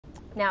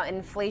Now,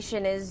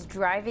 inflation is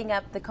driving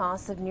up the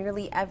cost of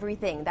nearly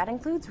everything. That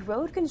includes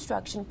road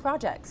construction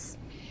projects.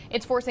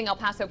 It's forcing El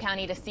Paso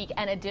County to seek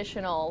an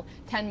additional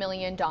 $10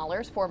 million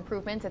for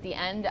improvements at the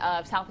end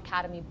of South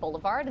Academy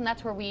Boulevard. And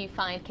that's where we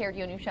find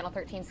KRDO News Channel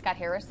 13 Scott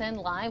Harrison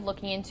live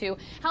looking into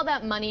how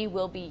that money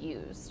will be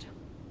used.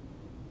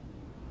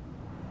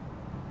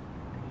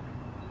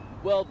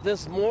 Well,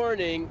 this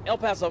morning, El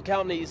Paso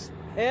County's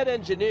head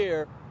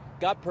engineer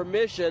got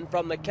permission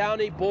from the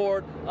County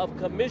Board of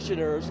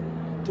Commissioners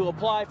to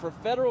apply for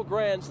federal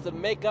grants to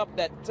make up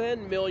that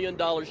 $10 million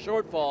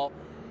shortfall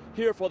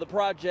here for the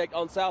project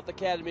on South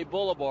Academy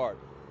Boulevard.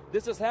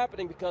 This is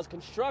happening because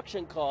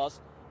construction costs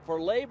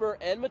for labor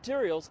and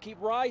materials keep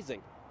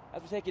rising.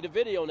 As we take you to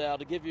video now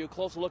to give you a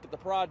closer look at the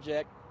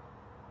project,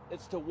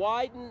 it's to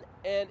widen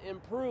and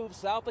improve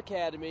South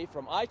Academy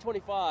from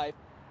I-25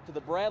 to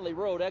the Bradley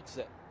Road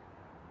exit.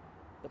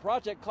 The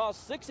project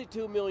cost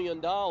 $62 million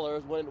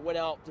when it went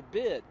out to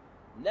bid.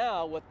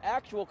 Now, with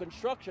actual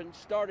construction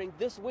starting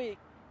this week,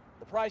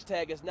 the price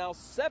tag is now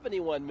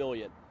 $71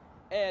 million,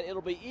 and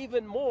it'll be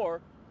even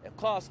more if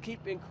costs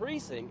keep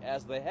increasing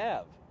as they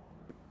have.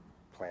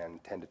 Plan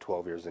 10 to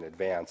 12 years in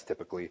advance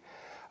typically.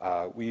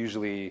 We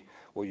usually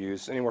will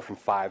use anywhere from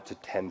 5 to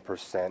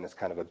 10% as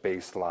kind of a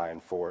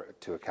baseline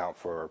to account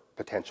for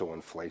potential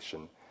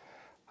inflation.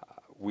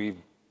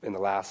 In the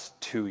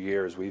last 2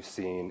 years, we've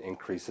seen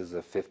increases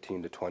of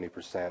 15 to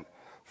 20%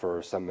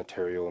 for some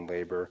material and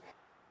labor.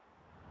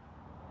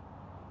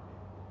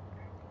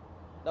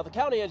 Now, the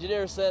county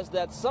engineer says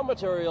that some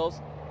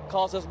materials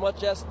cost as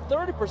much as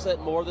 30%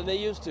 more than they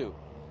used to.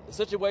 The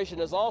situation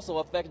is also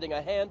affecting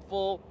a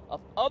handful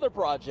of other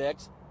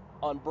projects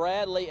on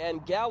Bradley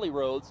and Galley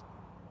roads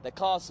that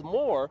cost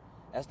more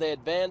as they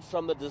advance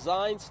from the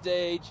design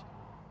stage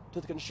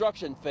to the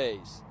construction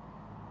phase.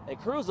 And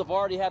crews have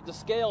already had to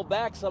scale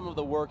back some of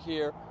the work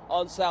here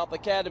on South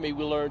Academy,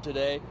 we learned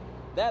today.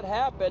 That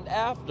happened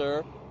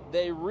after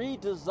they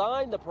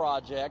redesigned the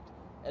project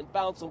and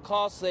found some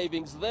cost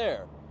savings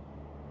there.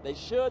 They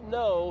should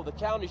know, the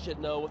county should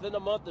know within a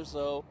month or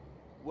so,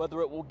 whether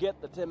it will get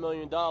the $10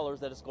 million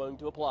that it's going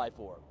to apply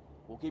for.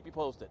 We'll keep you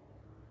posted.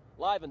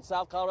 Live in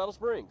South Colorado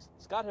Springs,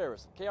 Scott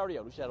Harris,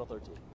 KRDO News Channel 13.